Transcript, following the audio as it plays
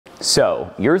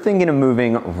So, you're thinking of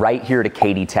moving right here to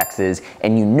Katy, Texas,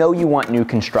 and you know you want new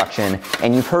construction,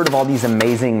 and you've heard of all these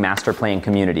amazing master plan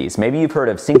communities. Maybe you've heard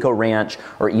of Cinco Ranch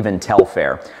or even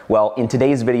Telfair. Well, in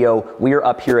today's video, we are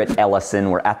up here at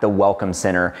Elyson. We're at the Welcome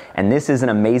Center, and this is an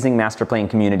amazing master plan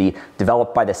community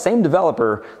developed by the same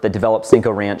developer that developed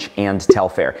Cinco Ranch and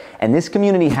Telfair. And this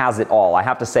community has it all. I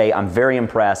have to say, I'm very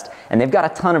impressed, and they've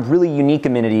got a ton of really unique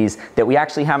amenities that we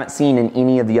actually haven't seen in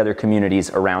any of the other communities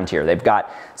around here. They've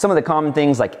got some of the common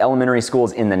things like elementary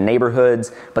schools in the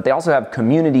neighborhoods, but they also have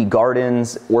community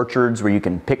gardens, orchards where you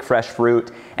can pick fresh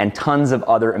fruit, and tons of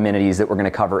other amenities that we're going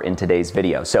to cover in today's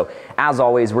video. So as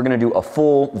always, we're going to do a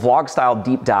full vlog style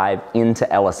deep dive into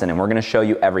Elyson, and we're going to show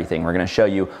you everything. We're going to show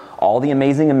you all the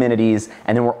amazing amenities,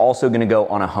 and then we're also going to go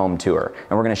on a home tour,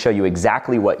 and we're going to show you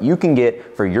exactly what you can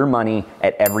get for your money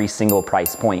at every single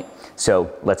price point.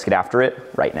 So let's get after it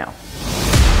right now.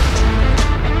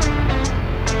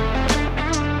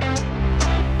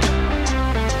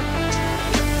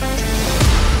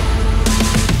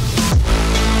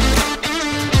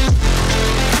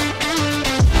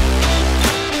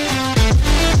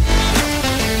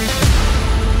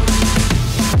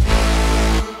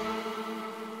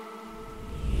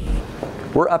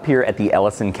 We're up here at the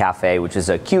Elyson Cafe, which is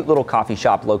a cute little coffee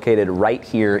shop located right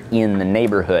here in the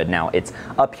neighborhood. Now, it's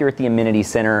up here at the amenity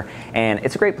center, and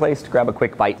it's a great place to grab a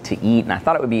quick bite to eat, and I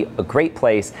thought it would be a great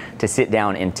place to sit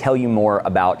down and tell you more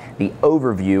about the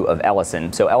overview of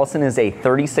Elyson. So Elyson is a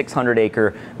 3,600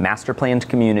 acre master planned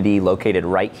community located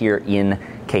right here in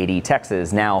Katy,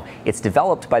 Texas. Now, it's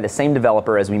developed by the same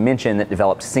developer, as we mentioned, that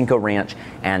developed Cinco Ranch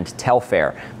and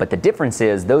Telfair. But the difference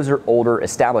is those are older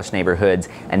established neighborhoods,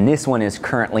 and this one is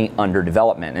currently under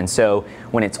development. And so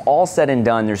when it's all said and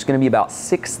done, there's going to be about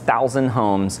 6,000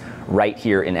 homes right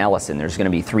here in Elyson. There's going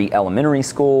to be 3 elementary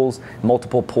schools,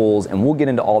 multiple pools, and we'll get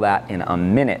into all that in a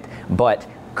minute. But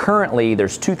currently,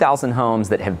 there's 2,000 homes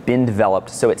that have been developed,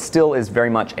 so it still is very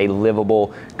much a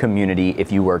livable community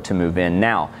if you were to move in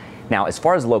now. Now, as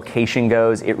far as location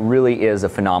goes, it really is a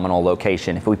phenomenal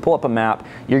location. If we pull up a map,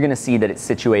 you're gonna see that it's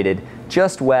situated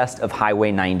just west of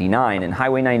Highway 99, and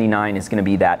Highway 99 is gonna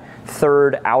be that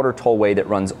third outer tollway that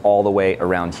runs all the way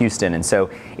around Houston. And so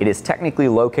it is technically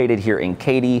located here in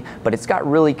Katy, but it's got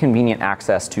really convenient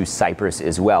access to Cypress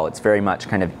as well. It's very much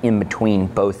kind of in between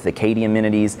both the Katy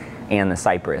amenities and the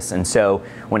Cypress. And so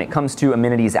when it comes to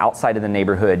amenities outside of the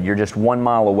neighborhood, you're just 1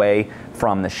 mile away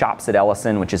from the shops at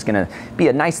Elyson, which is gonna be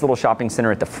a nice little shopping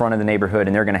center at the front of the neighborhood,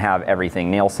 and they're gonna have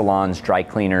everything: nail salons, dry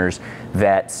cleaners,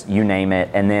 vets, you name it.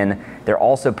 And then they're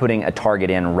also putting a Target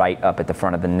in right up at the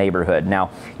front of the neighborhood. Now,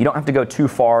 you don't have to go too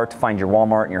far to find your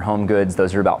Walmart and your Home Goods.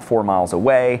 Those are about 4 miles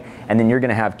away. And then you're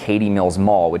gonna have Katy Mills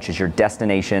Mall, which is your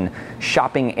destination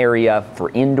shopping area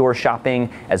for indoor shopping,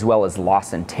 as well as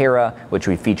Lawson Terra, which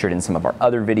we featured in some of our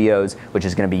other videos, which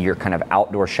is gonna be your kind of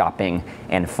outdoor shopping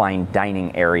and fine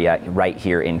dining area right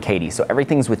here in Katy. So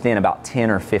everything's within about 10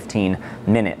 or 15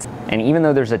 minutes. And even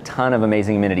though there's a ton of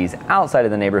amazing amenities outside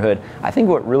of the neighborhood, I think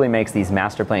what really makes these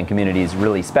master plan communities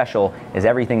really special is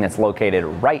everything that's located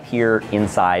right here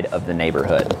inside of the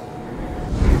neighborhood.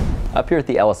 Up here at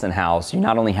the Elyson house, you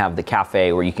not only have the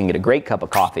cafe where you can get a great cup of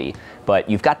coffee, but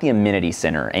you've got the amenity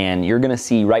center, and you're gonna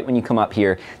see right when you come up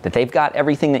here that they've got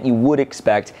everything that you would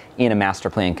expect in a master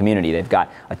plan community. They've got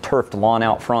a turfed lawn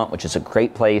out front, which is a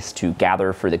great place to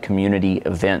gather for the community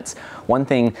events. One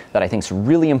thing that I think is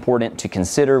really important to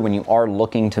consider when you are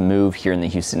looking to move here in the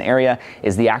Houston area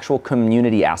is the actual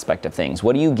community aspect of things.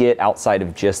 What do you get outside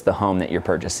of just the home that you're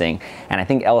purchasing? And I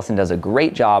think Elyson does a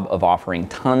great job of offering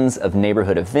tons of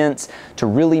neighborhood events to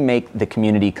really make the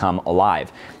community come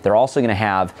alive. They're also going to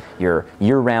have your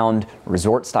year-round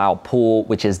resort-style pool,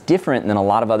 which is different than a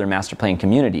lot of other master plan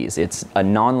communities. It's a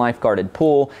non-lifeguarded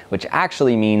pool, which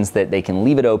actually means that they can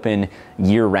leave it open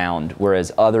year-round,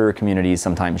 whereas other communities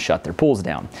sometimes shut their pools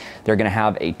down. They're going to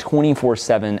have a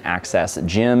 24/7 access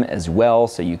gym as well,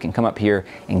 so you can come up here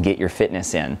and get your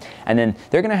fitness in. And then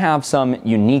they're going to have some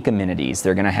unique amenities.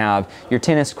 They're going to have your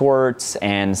tennis courts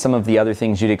and some of the other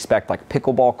things you'd expect, like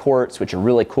pickleball courts, which are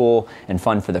really cool and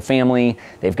fun for the family.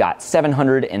 They've got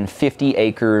 750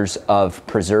 acres of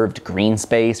preserved green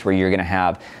space where you're going to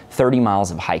have 30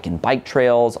 miles of hike and bike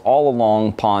trails all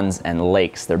along ponds and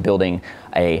lakes. They're building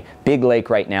a big lake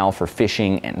right now for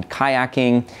fishing and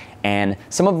kayaking. And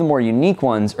some of the more unique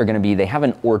ones are going to be, they have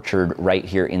an orchard right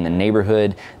here in the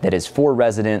neighborhood that is for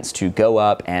residents to go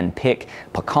up and pick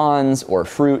pecans or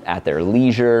fruit at their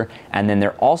leisure. And then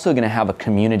they're also going to have a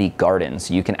community garden.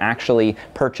 So you can actually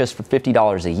purchase for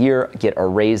 $50 a year, get a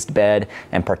raised bed,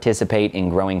 and participate in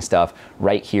growing stuff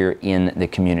right here in the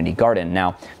community garden.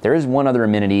 Now, there is one other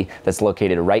amenity amenity that's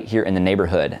located right here in the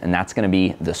neighborhood, and that's going to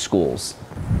be the schools.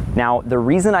 Now, the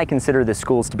reason I consider the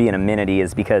schools to be an amenity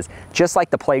is because just like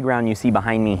the playground you see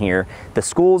behind me here, the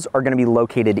schools are going to be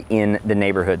located in the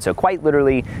neighborhood. So quite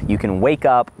literally, you can wake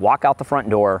up, walk out the front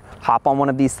door, hop on one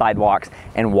of these sidewalks,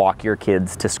 and walk your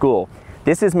kids to school.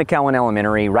 This is McKellen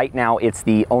Elementary. Right now, it's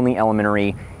the only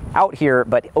elementary out here,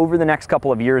 but over the next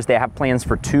couple of years, they have plans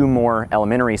for 2 more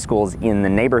elementary schools in the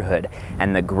neighborhood.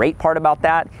 And the great part about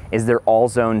that is they're all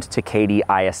zoned to Katy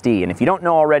ISD. And if you don't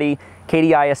know already,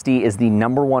 Katy ISD is the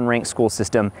 #1 ranked school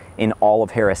system in all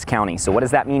of Harris County. So what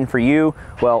does that mean for you?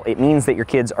 Well, it means that your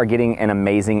kids are getting an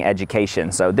amazing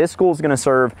education. So this school is going to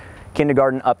serve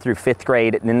kindergarten up through 5th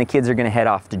grade, and then the kids are going to head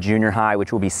off to junior high,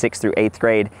 which will be 6th through 8th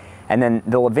grade. And then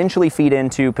they'll eventually feed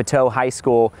into Poteau High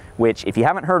School, which, if you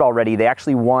haven't heard already, they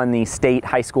actually won the state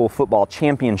high school football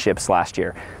championships last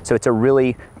year. So it's a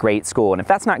really great school. And if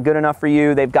that's not good enough for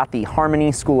you, they've got the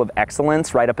Harmony School of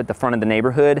Excellence right up at the front of the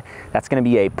neighborhood. That's going to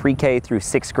be a pre-K through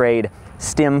 6th grade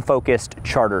STEM-focused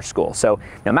charter school. So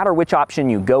no matter which option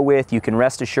you go with, you can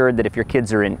rest assured that if your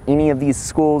kids are in any of these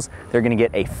schools, they're going to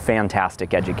get a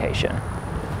fantastic education.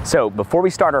 So before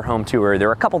we start our home tour, there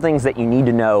are a couple things that you need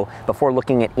to know before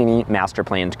looking at any master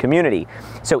planned community.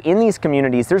 So in these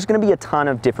communities, there's going to be a ton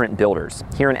of different builders.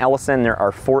 Here in Elyson, there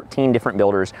are 14 different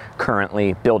builders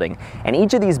currently building. And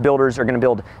each of these builders are going to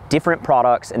build different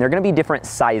products, and they're going to be different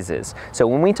sizes. So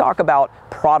when we talk about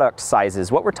product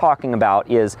sizes, what we're talking about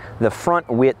is the front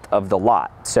width of the lot.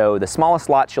 So the smallest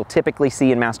lots you'll typically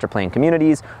see in master planned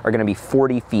communities are going to be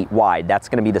 40 feet wide. That's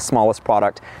going to be the smallest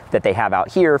product that they have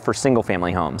out here for single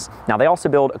family homes. Now, they also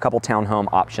build a couple townhome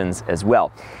options as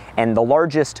well. And the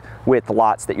largest width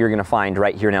lots that you're going to find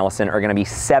right here in Elyson are going to be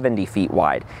 70 feet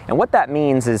wide. And what that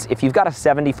means is if you've got a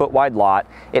 70-foot wide lot,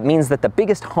 it means that the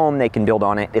biggest home they can build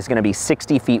on it is going to be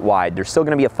 60 feet wide. There's still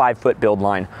going to be a 5-foot build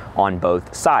line on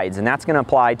both sides, and that's going to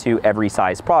apply to every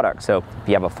size product. So if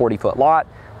you have a 40-foot lot,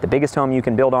 the biggest home you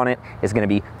can build on it is going to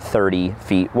be 30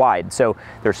 feet wide. So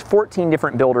there's 14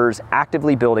 different builders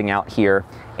actively building out here.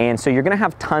 And so you're going to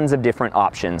have tons of different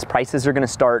options. Prices are going to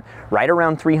start right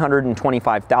around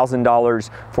 $325,000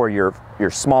 for your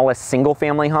smallest single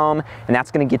family home. And that's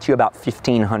going to get you about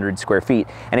 1,500 square feet.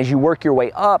 And as you work your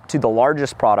way up to the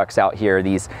largest products out here,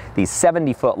 these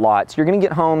 70-foot lots, you're going to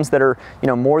get homes that are,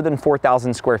 more than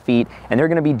 4,000 square feet. And they're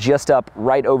going to be just up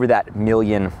right over that $1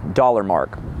 million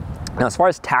mark. Now, as far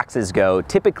as taxes go,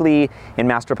 typically in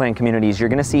master plan communities, you're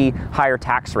going to see higher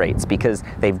tax rates because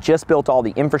they've just built all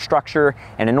the infrastructure,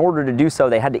 and in order to do so,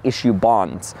 they had to issue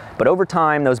bonds. But over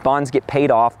time, those bonds get paid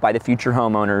off by the future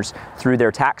homeowners through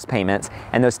their tax payments,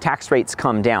 and those tax rates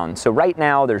come down. So right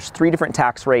now, there's 3 different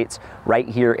tax rates right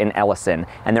here in Elyson,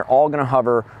 and they're all going to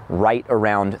hover right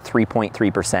around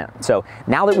 3.3%. So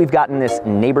now that we've gotten this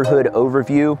neighborhood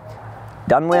overview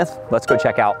done with, let's go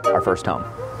check out our first home.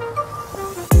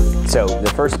 So the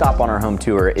first stop on our home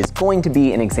tour is going to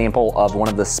be an example of one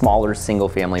of the smaller single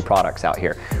family products out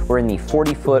here. We're in the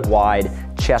 40-foot wide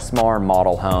Chesmar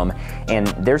model home, and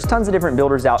there's tons of different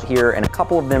builders out here, and a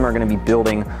couple of them are going to be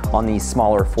building on these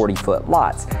smaller 40-foot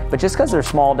lots. But just because they're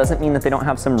small doesn't mean that they don't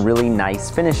have some really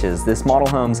nice finishes. This model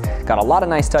home's got a lot of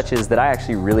nice touches that I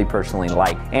actually really personally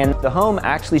like, and the home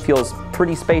actually feels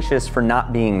pretty spacious for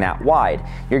not being that wide.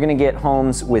 You're going to get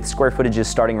homes with square footages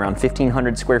starting around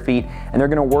 1,500 square feet, and they're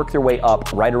going to work their way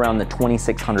up right around the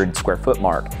 2,600 square foot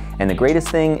mark. And the greatest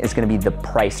thing is going to be the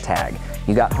price tag.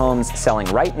 You got homes selling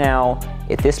right now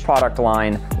at this product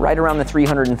line right around the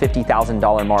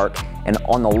 $350,000 mark, and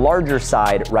on the larger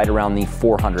side right around the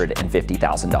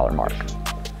 $450,000 mark.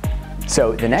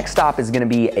 So the next stop is going to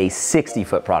be a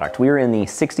 60-foot product. We are in the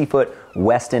 60-foot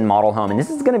Weston model home, and this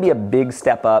is going to be a big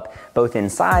step up both in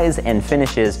size and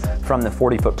finishes from the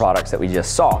 40-foot products that we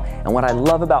just saw. And what I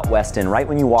love about Weston, right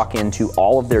when you walk into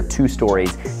all of their 2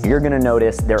 stories, you're going to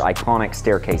notice their iconic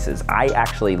staircases. I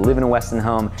actually live in a Weston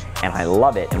home and I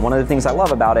love it. And one of the things I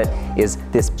love about it is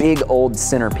this big old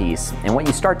centerpiece. And what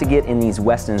you start to get in these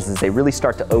Westons is they really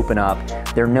start to open up.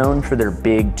 They're known for their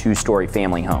big 2-story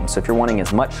family homes. So if you're wanting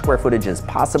as much square footage as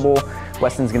possible,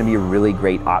 Weston's going to be a really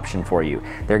great option for you.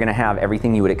 They're going to have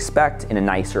everything you would expect in a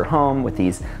nicer home with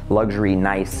these luxury,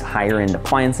 nice, higher-end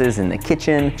appliances in the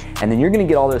kitchen, and then you're going to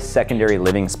get all those secondary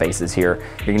living spaces here.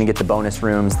 You're going to get the bonus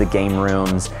rooms, the game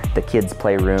rooms, the kids'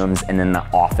 play rooms, and then the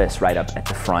office right up at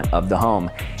the front of the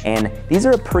home. And these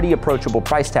are a pretty approachable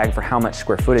price tag for how much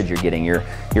square footage you're getting. You're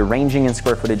ranging in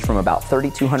square footage from about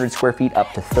 3,200 square feet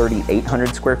up to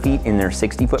 3,800 square feet in their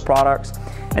 60-foot products.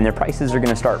 And their prices are going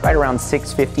to start right around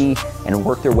 $650 and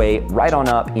work their way right on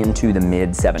up into the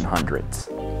mid-700s.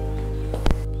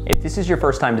 If this is your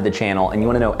first time to the channel and you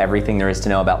want to know everything there is to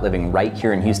know about living right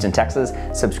here in Houston, Texas,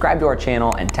 subscribe to our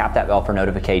channel and tap that bell for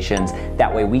notifications.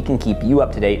 That way we can keep you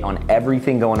up to date on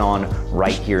everything going on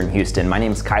right here in Houston. My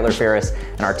name is Ferris,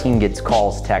 and our team gets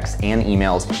calls, texts, and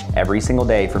emails every single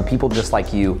day from people just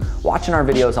like you watching our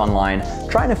videos online,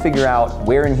 trying to figure out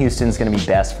where in Houston is going to be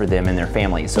best for them and their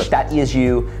families. So if that is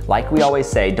you, like we always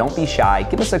say, don't be shy.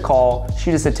 Give us a call,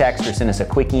 shoot us a text, or send us a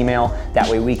quick email. That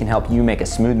way we can help you make a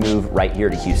smooth move right here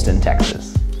to Houston,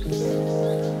 Texas.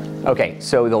 Okay,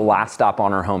 so the last stop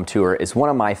on our home tour is one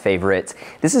of my favorites.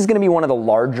 This is gonna be one of the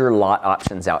larger lot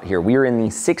options out here. We are in the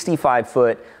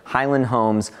 65-foot Highland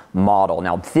Homes model.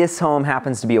 Now this home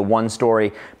happens to be a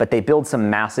 1-story, but they build some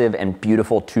massive and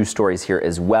beautiful 2-stories here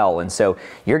as well. And so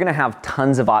you're gonna have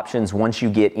tons of options once you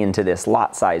get into this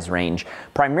lot size range,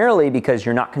 primarily because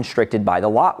you're not constricted by the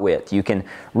lot width. You can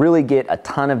really get a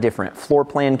ton of different floor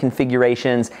plan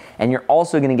configurations, and you're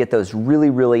also gonna get those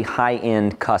really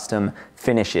high-end custom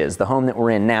finishes. The home that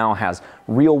we're in now has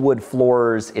real wood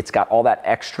floors. It's got all that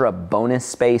extra bonus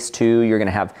space too. You're gonna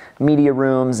have media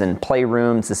rooms and play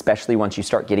rooms, especially once you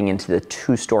start getting into the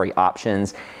 2-story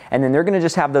options. And then they're gonna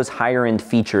just have those higher end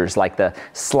features like the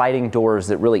sliding doors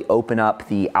that really open up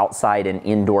the outside and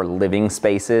indoor living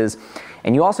spaces.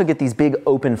 And you also get these big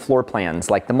open floor plans.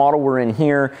 Like the model we're in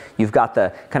here, you've got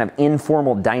the kind of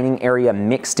informal dining area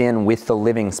mixed in with the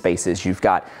living spaces. You've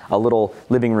got a little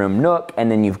living room nook, and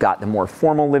then you've got the more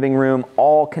formal living room,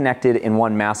 all connected in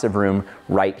one massive room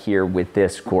right here with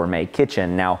this gourmet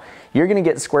kitchen. Now, you're gonna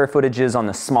get square footages on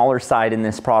the smaller side in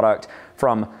this product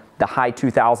from the high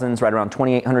 2000s, right around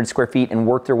 2,800 square feet, and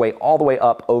work their way all the way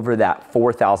up over that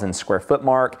 4,000 square foot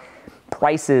mark.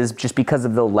 Prices, just because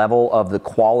of the level of the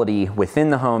quality within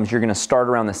the homes, you're gonna start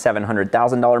around the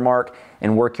 $700,000 mark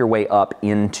and work your way up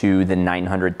into the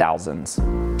 900,000s.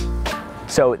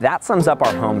 So that sums up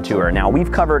our home tour. Now,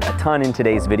 we've covered a ton in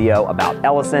today's video about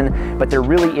Elyson, but there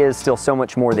really is still so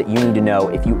much more that you need to know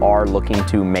if you are looking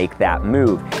to make that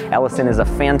move. Elyson is a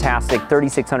fantastic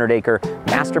 3,600 acre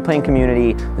master plan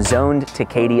community zoned to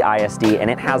Katy ISD, and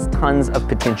it has tons of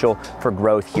potential for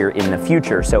growth here in the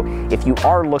future. So if you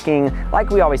are looking, like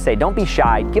we always say, don't be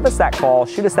shy. Give us that call,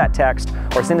 shoot us that text,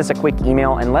 or send us a quick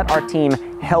email and let our team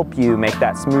help you make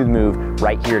that smooth move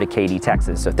right here to Katy,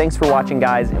 Texas. So thanks for watching,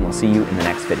 guys, and we'll see you in the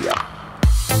next video.